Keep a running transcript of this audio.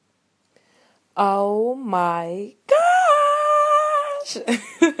Oh my gosh!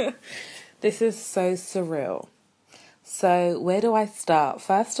 This is so surreal. So, where do I start?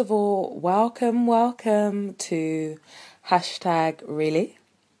 First of all, welcome to hashtag really.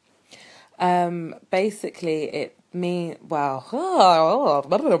 Basically,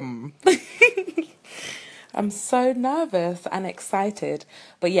 I'm so nervous and excited.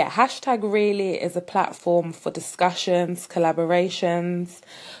 But yeah, hashtag really is a platform for discussions, collaborations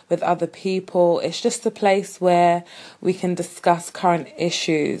with other people. It's just a place where we can discuss current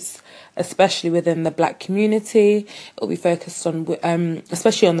issues, especially within the Black community. It'll be focused on,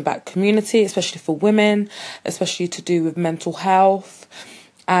 especially on the Black community, especially for women, especially to do with mental health.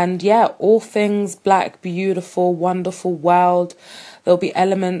 And yeah, all things Black, beautiful, wonderful world. There'll be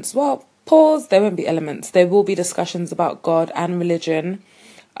elements, there won't be elements. There will be discussions about God and religion.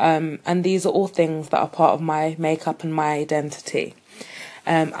 And these are all things that are part of my makeup and my identity.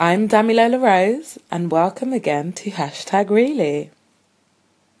 I'm Damilola Rose, and welcome again to hashtag really.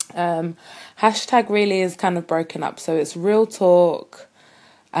 Hashtag really is kind of broken up. So it's real talk.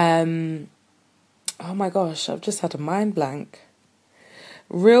 Oh my gosh, I've just had a mind blank.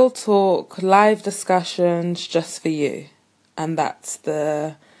 Real talk, live discussions just for you. And that's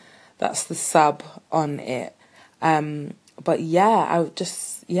the sub on it. But yeah, I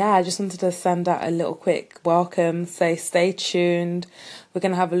just wanted to send out a little quick welcome, say stay tuned. We're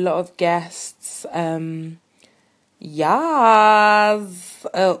going to have a lot of guests. A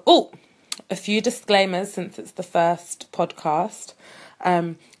few disclaimers since it's the first podcast.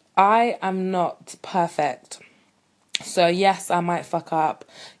 I am not perfect. So yes, I might fuck up.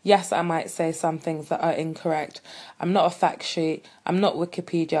 Yes, I might say some things that are incorrect. I'm not a fact sheet. I'm not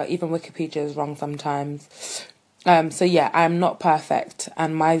Wikipedia. Even Wikipedia is wrong sometimes. So yeah, I'm not perfect.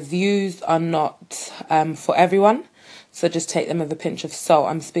 And my views are not for everyone. So just take them with a pinch of salt.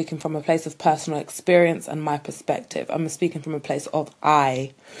 I'm speaking from a place of personal experience and my perspective. I'm speaking from a place of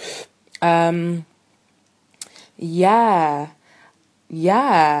I.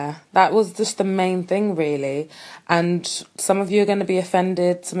 Yeah, that was just the main thing, really. And some of you are going to be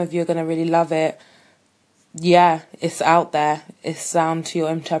offended. Some of you are going to really love it. Yeah, it's out there. It's down to your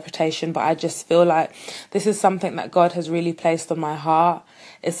interpretation. But I just feel like this is something that God has really placed on my heart.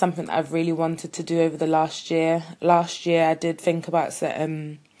 It's something that I've really wanted to do over the last year. Last year, I did think about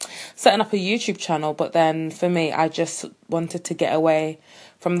setting up a YouTube channel. But then for me, I just wanted to get away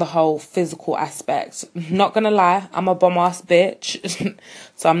from the whole physical aspect. Not gonna lie, I'm a bum ass bitch,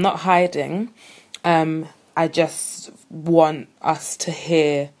 so I'm not hiding. I just want us to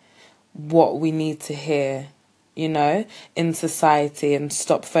hear what we need to hear, in society, and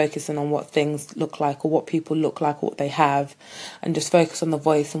stop focusing on what things look like or what people look like or what they have, and just focus on the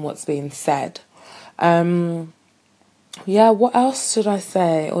voice and what's being said. What else should I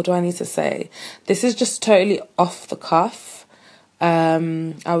say, or do I need to say? This is just totally off the cuff.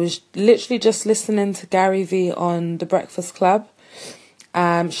 I was literally just listening to Gary V on The Breakfast Club.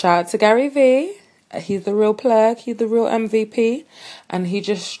 Shout out to Gary V. He's the real plug. He's the real MVP. And he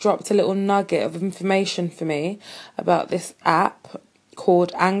just dropped a little nugget of information for me about this app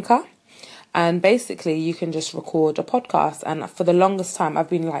called Anchor. And basically, you can just record a podcast. And for the longest time, I've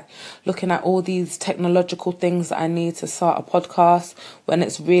been looking at all these technological things that I need to start a podcast, when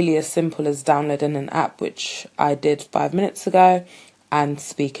it's really as simple as downloading an app, which I did 5 minutes ago, and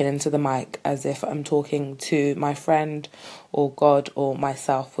speaking into the mic as if I'm talking to my friend or God or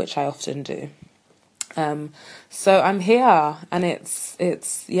myself, which I often do. So I'm here, and it's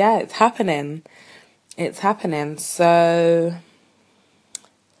happening. It's happening. So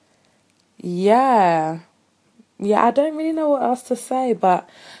yeah, I don't really know what else to say, but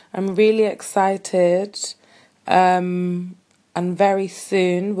I'm really excited. And very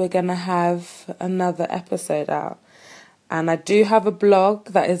soon we're going to have another episode out. And I do have a blog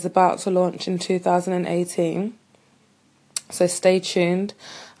that is about to launch in 2018. So stay tuned.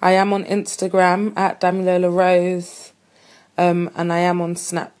 I am on Instagram at Damilola Rose. And I am on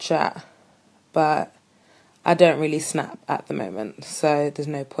Snapchat. But I don't really snap at the moment, so there's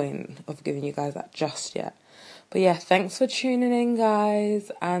no point of giving you guys that just yet. But yeah, thanks for tuning in,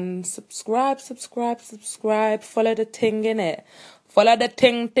 guys, and subscribe. Follow the ting in it. Follow the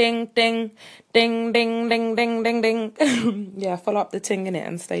ting, ding, ding, ding, ding, ding, ding, ding, ding. Yeah, follow up the ting in it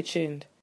and stay tuned.